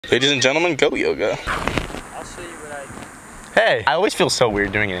Ladies and gentlemen, goat yoga. I'll show you what I do. Hey, I always feel so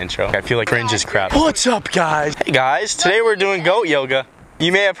weird doing an intro. I feel like cringe is crap. What's up, guys? Hey, guys. Today we're doing goat yoga.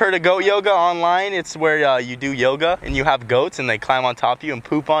 You may have heard of goat yoga online. It's where you do yoga and you have goats and they climb on top of you and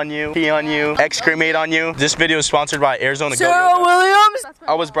poop on you, pee on you, excremate on you. This video is sponsored by Arizona Goat Yoga. Sarah Williams!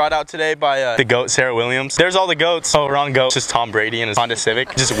 I was brought out today by the goat, Sarah Williams. There's all the goats. Oh, wrong goat. It's just Tom Brady and his Honda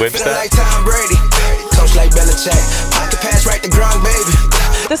Civic. He just whips that. Like Tom Brady, coach like Belichick. Pocket pass right to Gronk, baby.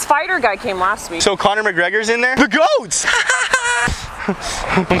 This fighter guy came last week. So Conor McGregor's in there? The goats!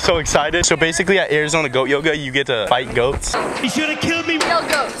 I'm so excited. So basically at Arizona Goat Yoga, you get to fight goats. He should have killed me. Go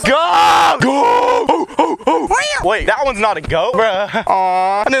goats. Go! Go! Oh, oh, oh. Wait, that one's not a goat? Bruh. Aww.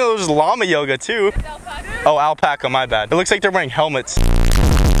 I didn't know there was llama yoga too. Oh, alpaca, my bad. It looks like they're wearing helmets.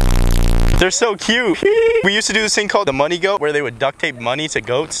 They're so cute. We used to do this thing called the money goat where they would duct tape money to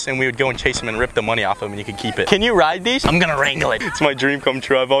goats and we would go and chase them and rip the money off them and you could keep it. Can you ride these? I'm gonna wrangle it. It's my dream come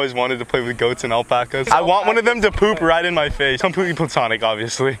true. I've always wanted to play with goats and alpacas. I want one of them to poop right in my face. Completely platonic,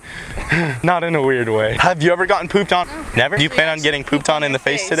 obviously. Not in a weird way. Have you ever gotten pooped on? Never? Do you plan on getting pooped on in the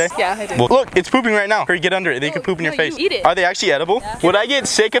face today? Yeah, I did. Well, look, it's pooping right now. Hurry, get under it. They could poop in your face. You eat it. Are they actually edible? Yeah. Would I get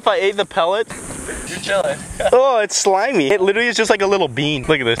sick if I ate the pellet? You're chilling. Oh, it's slimy. It literally is just like a little bean.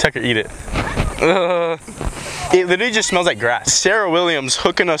 Look at this. Tucker, eat it. It literally just smells like grass. Sarah Williams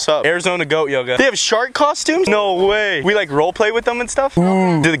hooking us up. Arizona Goat Yoga. They have shark costumes? No way. We like role play with them and stuff?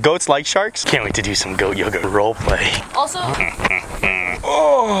 Ooh. Do the goats like sharks? Can't wait to do some goat yoga role play. Also,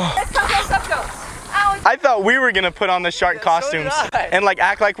 Oh. let's go. I thought we were gonna put on the shark costumes and like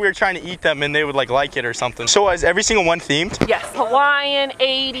act like we were trying to eat them and they would like it or something. So is every single one themed? Yes. Hawaiian,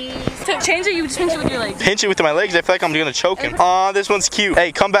 80s. To change it, you just pinch it with your legs. Pinch it with my legs. I feel like I'm gonna choke him. Aw, this one's cute.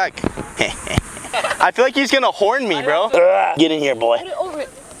 Hey, come back. I feel like he's gonna horn me, bro. Get in here, boy. Put it over it.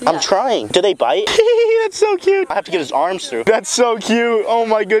 I'm trying. Do they bite? That's so cute. I have to get his arms through. That's so cute. Oh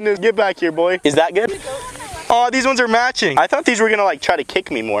my goodness. Get back here, boy. Is that good? Oh, these ones are matching. I thought these were gonna like try to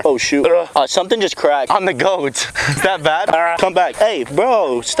kick me more. Oh shoot. Something just cracked on the goat. Is that bad? Come back. Hey,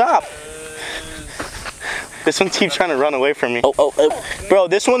 bro, stop. This one keeps trying to run away from me. Oh. Bro,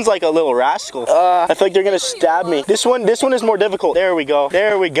 this one's like a little rascal. I feel like they're gonna stab me. This one is more difficult. There we go.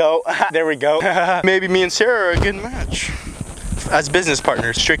 There we go. There we go. Maybe me and Sarah are a good match. As business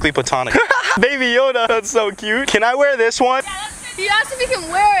partners, strictly platonic. Baby Yoda, that's so cute. Can I wear this one? He asked if he can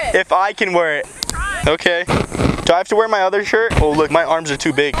wear it. If I can wear it. Okay. Do I have to wear my other shirt? Oh look, my arms are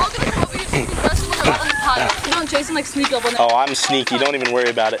too big. You don't chase him like sneak up on Oh, I'm sneaky. Don't even worry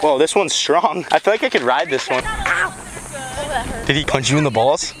about it. Whoa, this one's strong. I feel like I could ride this one. Did he punch you in the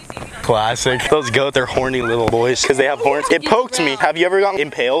balls? Classic. Those goats, they're horny little boys because they have horns. It poked me. Have you ever gotten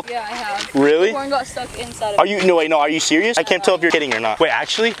impaled? Yeah, I have. Really? The horn got stuck inside of Are you? No, wait, no. Are you serious? I can't tell if you're kidding or not. Wait,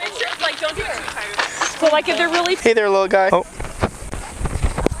 actually? Like, don't get too tired. So, like, if they're really. Hey there, little guy. Oh.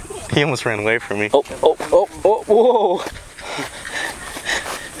 He almost ran away from me. Oh, whoa.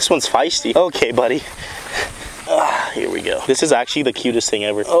 This one's feisty. Okay, buddy. Here we go. This is actually the cutest thing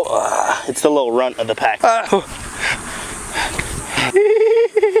ever. It's the little runt of the pack.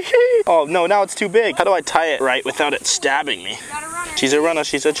 Oh no, now it's too big. How do I tie it right without it stabbing me? She's a runner,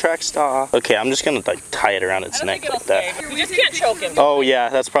 she's a track star. Okay, I'm just gonna like tie it around its neck like that. You just can't choke him. Oh yeah,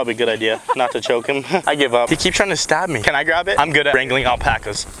 that's probably a good idea. Not to choke him. I give up. He keeps trying to stab me. Can I grab it? I'm good at wrangling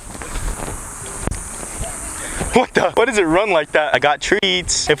alpacas. What the? Why does it run like that? I got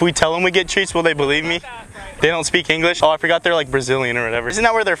treats. If we tell them we get treats, will they believe me? They don't speak English? Oh, I forgot they're like Brazilian or whatever. Isn't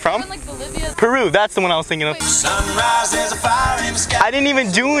that where they're from? Like Bolivia. Peru, that's the one I was thinking of. Sunrise, there's a fire in the sky. I didn't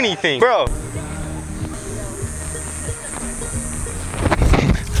even do anything. Bro.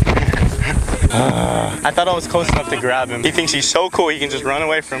 I thought I was close enough to grab him. He thinks he's so cool he can just run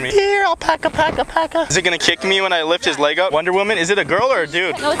away from me. Here, alpaca. Is it gonna kick me when I lift his leg up? Wonder Woman, is it a girl or a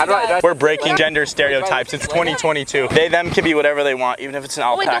dude? No, it's a guy. We're breaking gender stereotypes. It's 2022. They, them can be whatever they want, even if it's an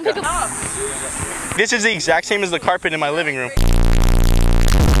alpaca. This is the exact same as the carpet in my living room.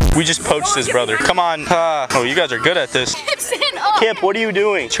 We just poached his brother. Come on. Oh, you guys are good at this. Kip, what are you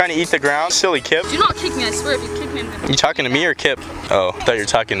doing? Trying to eat the ground? Silly Kip. Do not kick me, I swear. If you kick me, You talking to me or Kip? Oh, I thought you were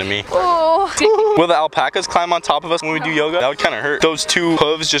talking to me. Oh. Will the alpacas climb on top of us when we do yoga? That would kind of hurt. Those two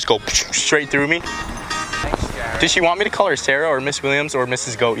hooves just go straight through me. Does she want me to call her Sarah or Miss Williams or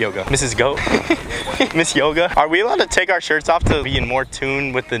Mrs. Goat Yoga? Mrs. Goat? Miss Yoga? Are we allowed to take our shirts off to be in more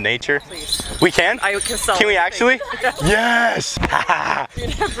tune with the nature? Please. We can? I can sell. Can we actually? Yes! You're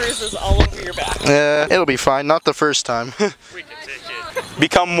gonna have bruises all over your back. It'll be fine. Not the first time. We can take it.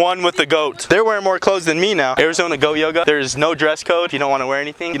 Become one with the goat. They're wearing more clothes than me now. Arizona Goat Yoga. There's no dress code. If you don't want to wear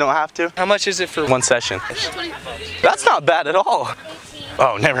anything, you don't have to. How much is it for one session? That's not bad at all.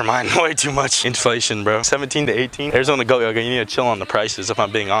 Oh, never mind. Way too much inflation, bro. 17 to 18. Arizona Goat Yoga, you need to chill on the prices, if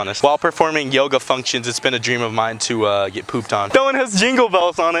I'm being honest. While performing yoga functions, it's been a dream of mine to get pooped on. No one has jingle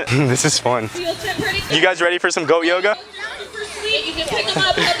bells on it. This is fun. You guys ready for some goat yoga? You can pick them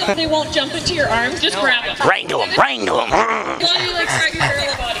up, they won't jump into your arms. Just grab them. Wrangle them, wrangle them. You like start your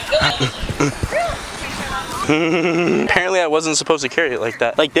parallel body. Apparently I wasn't supposed to carry it like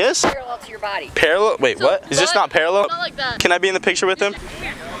that. Like this? Parallel to your body. Parallel? Wait, what? Is this not parallel? Not like that. Can I be in the picture with him?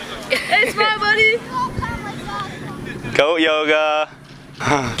 It's my buddy. Goat yoga.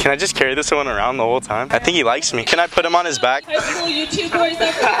 Can I just carry this one around the whole time? I think he likes me. Can I put him on his back? High school YouTube boys.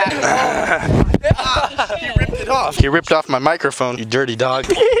 He ripped it off. He ripped off my microphone, you dirty dog.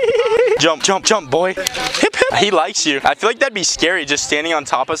 Jump, jump, jump, boy. Hip, hip. He likes you. I feel like that'd be scary, just standing on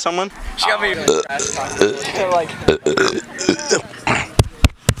top of someone. She got me.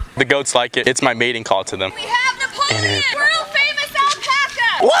 The goats like it. It's my mating call to them. We have Napoleon, world famous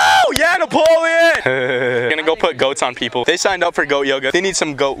alpaca. Whoa! Yeah, Napoleon! Gonna go put goats on people. They signed up for goat yoga. They need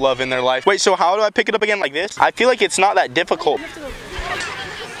some goat love in their life. Wait, so how do I pick it up again like this? I feel like it's not that difficult.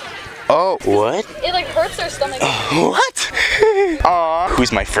 Oh, what? It like hurts their stomach. What? Aw.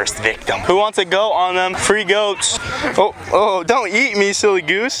 Who's my first victim? Who wants a goat on them? Free goats. Oh, don't eat me, silly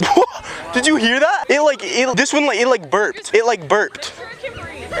goose. Did you hear that? This one burped. It like burped.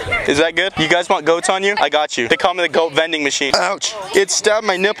 Is that good? You guys want goats on you? I got you. They call me the goat vending machine. Ouch. It stabbed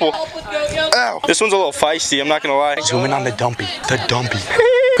my nipple. Ow. This one's a little feisty, I'm not gonna lie. Zoom in on the dumpy. The dumpy.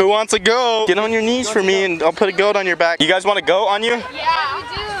 Who wants a goat? Get on your knees for me and I'll put a goat on your back. You guys want a goat on you? Yeah, we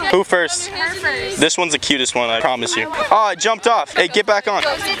do. Who first? Her first. This one's the cutest one, I promise you. Oh, I jumped off. Hey, get back on.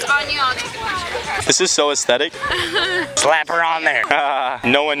 It's on you. This is so aesthetic. Slap her on there.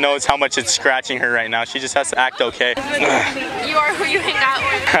 No one knows how much it's scratching her right now. She just has to act okay. You are who you hang out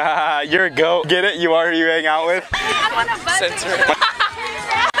with. You're a goat. Get it? You are who you hang out with? Censor it.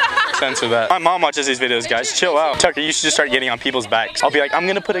 Censor that. My mom watches these videos, guys. Chill out. Tucker, you should just start getting on people's backs. I'll be like, I'm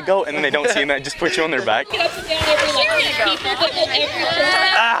gonna put a goat, and then they don't see that. Just put you on their back. Ow!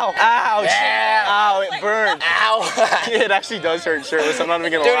 Ouch! Yeah. Ow! It burned. Ow! It actually does hurt, Shirtless. I'm not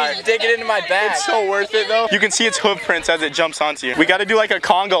even gonna lie. Dude, he's digging into my back. It's so worth it, though. You can see its hoof prints as it jumps onto you. We gotta do like a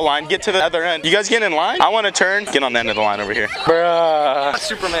Congo line. Get to the other end. You guys get in line? I want to turn. Get on the end of the line over here. Bruh.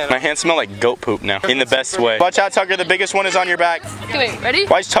 Superman. My hands smell like goat poop now. In the best way. Watch out, Tucker. The biggest one is on your back. Okay, wait, ready?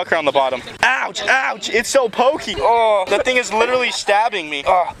 Why is Tucker on the bottom? Ouch! Ouch! It's so pokey. Oh, that thing is literally stabbing me.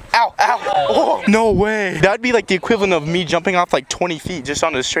 Oh, ow! Ow! Oh, no way. That'd be like the equivalent of me jumping off like 20 feet just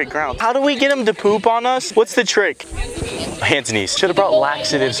on the straight ground. How do we get him to poop on us? What's the trick? Hands and knees. Should have brought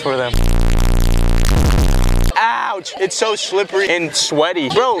laxatives for them. Ouch! It's so slippery and sweaty.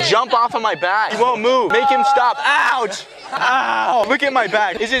 Bro, jump off of my back. He won't move. Make him stop. Ouch! Ow! Look at my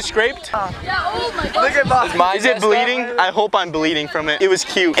back. Is it scraped? Yeah, oh my god. Look at mine. Is it bleeding? I hope I'm bleeding from it. It was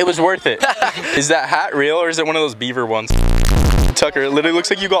cute. It was worth it. Is that hat real or is it one of those beaver ones? Tucker, it literally looks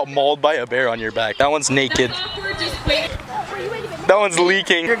like you got mauled by a bear on your back. That one's naked. That one's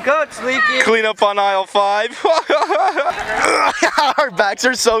leaking. Your goat's leaking. Clean up on aisle 5. Our backs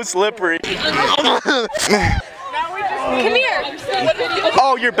are so slippery. Come here.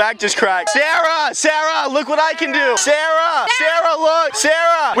 Oh, your back just cracked. Sarah! Sarah, look what I can do. Sarah! Sarah, look!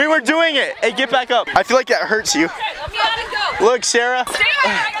 Sarah! We were doing it. Hey, get back up. I feel like that hurts you. Look, Sarah.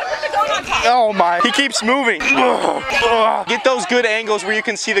 Oh my. He keeps moving. Get those good angles where you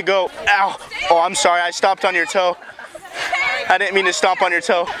can see the goat. Ow. Oh, I'm sorry. I stomped on your toe. I didn't mean to stomp on your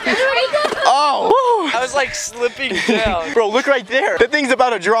toe. Oh! I was like slipping down. Bro, look right there. That thing's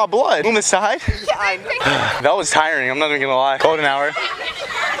about to draw blood. On the side? Yeah, I know. That was tiring. I'm not even gonna lie. Golden hour.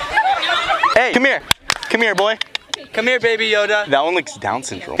 Hey, come here. Come here, boy. Come here, Baby Yoda. That one looks Down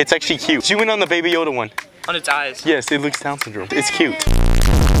syndrome. It's actually cute. Zoom in on the Baby Yoda one. On its eyes. Yes, it looks Down syndrome. It's cute.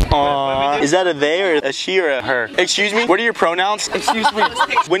 Aww. Is that a they or a she or a her? Excuse me? What are your pronouns? Excuse me.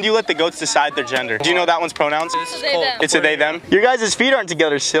 When do you let the goats decide their gender? Do you know that one's pronouns? It's a they them. Your guys' feet aren't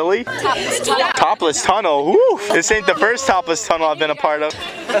together, silly. Topless tunnel. Woo. This ain't the first topless tunnel I've been a part of.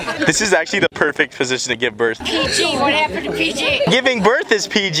 This is actually the perfect position to give birth. PG, what happened to PG? Giving birth is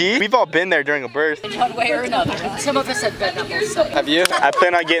PG. We've all been there during a birth. In one way or another. Some of us have been on both sides. Have you? I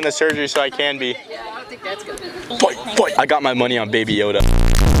plan on getting the surgery so I can be. Yeah, I don't think that's good. Boy. I got my money on Baby Yoda.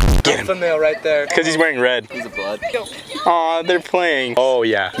 Get him. Thumbnail right there. Because he's wearing red. He's a blood. Aw, they're playing. Oh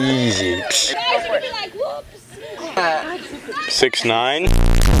yeah, easy. 6'9".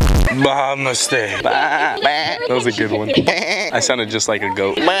 Namaste. That was a good one. I sounded just like a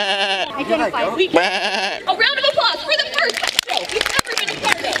goat. A round of applause for the first show you've ever been a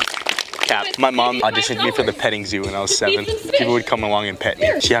part of. Cap. My mom auditioned me for the petting zoo when I was 7. People would come along and pet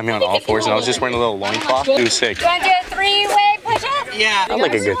me. She had me on all fours and I was just wearing a little loincloth. It was sick. You want to do a 3-way push-up? Yeah. I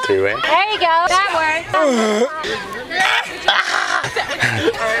like a good three-way. There you go. That works.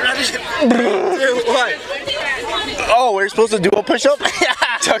 Oh, we're supposed to do a push-up?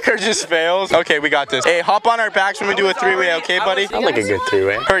 Tucker just fails. Okay, we got this. Hey, hop on our backs when we do a three-way, okay, buddy? I like a good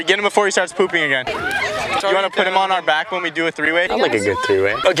three-way. Hurry, get him before he starts pooping again. You want to put him on our back when we do a three-way? I like a good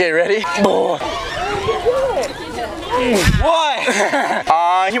three-way. Okay, ready?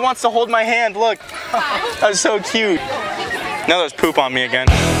 What? He wants to hold my hand, look. That's so cute. Now there's poop on me again.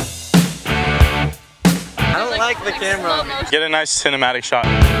 I don't like the camera. Get a nice cinematic shot.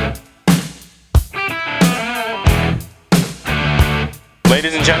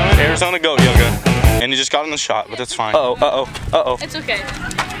 Ladies and gentlemen, Arizona goat yoga. And he just got in the shot, but that's fine. Uh-oh. It's okay.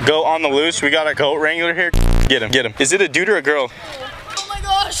 Go on the loose. We got a goat wrangler here. Get him. Is it a dude or a girl? Oh my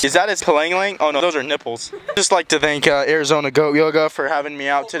gosh. Is that his palang-lang? Oh no, those are nipples. Just like to thank Arizona Goat Yoga for having me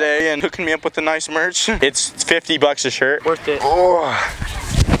out today and hooking me up with the nice merch. It's 50 bucks a shirt. Worth it. Oh.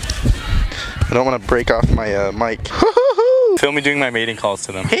 I don't want to break off my mic. Film me doing my mating calls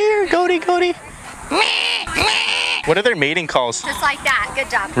to them. Here, goaty. What are their mating calls? Just like that. Good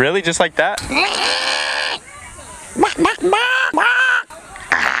job. Really? Just like that?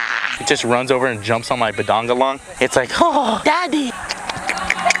 It just runs over and jumps on my badongalong. It's like, oh, daddy.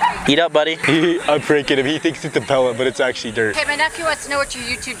 Eat up, buddy. I'm pranking him. He thinks it's a pellet, but it's actually dirt. Hey, my nephew wants to know what your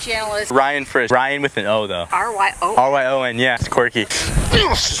YouTube channel is. Ryan Frisch. Ryan with an O, though. R-Y-O. R-Y-O-N, yeah. It's quirky.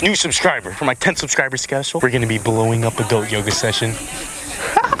 New subscriber. For my 10 subscriber special, we're going to be blowing up a goat yoga session.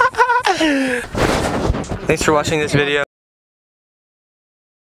 Thanks for watching this video.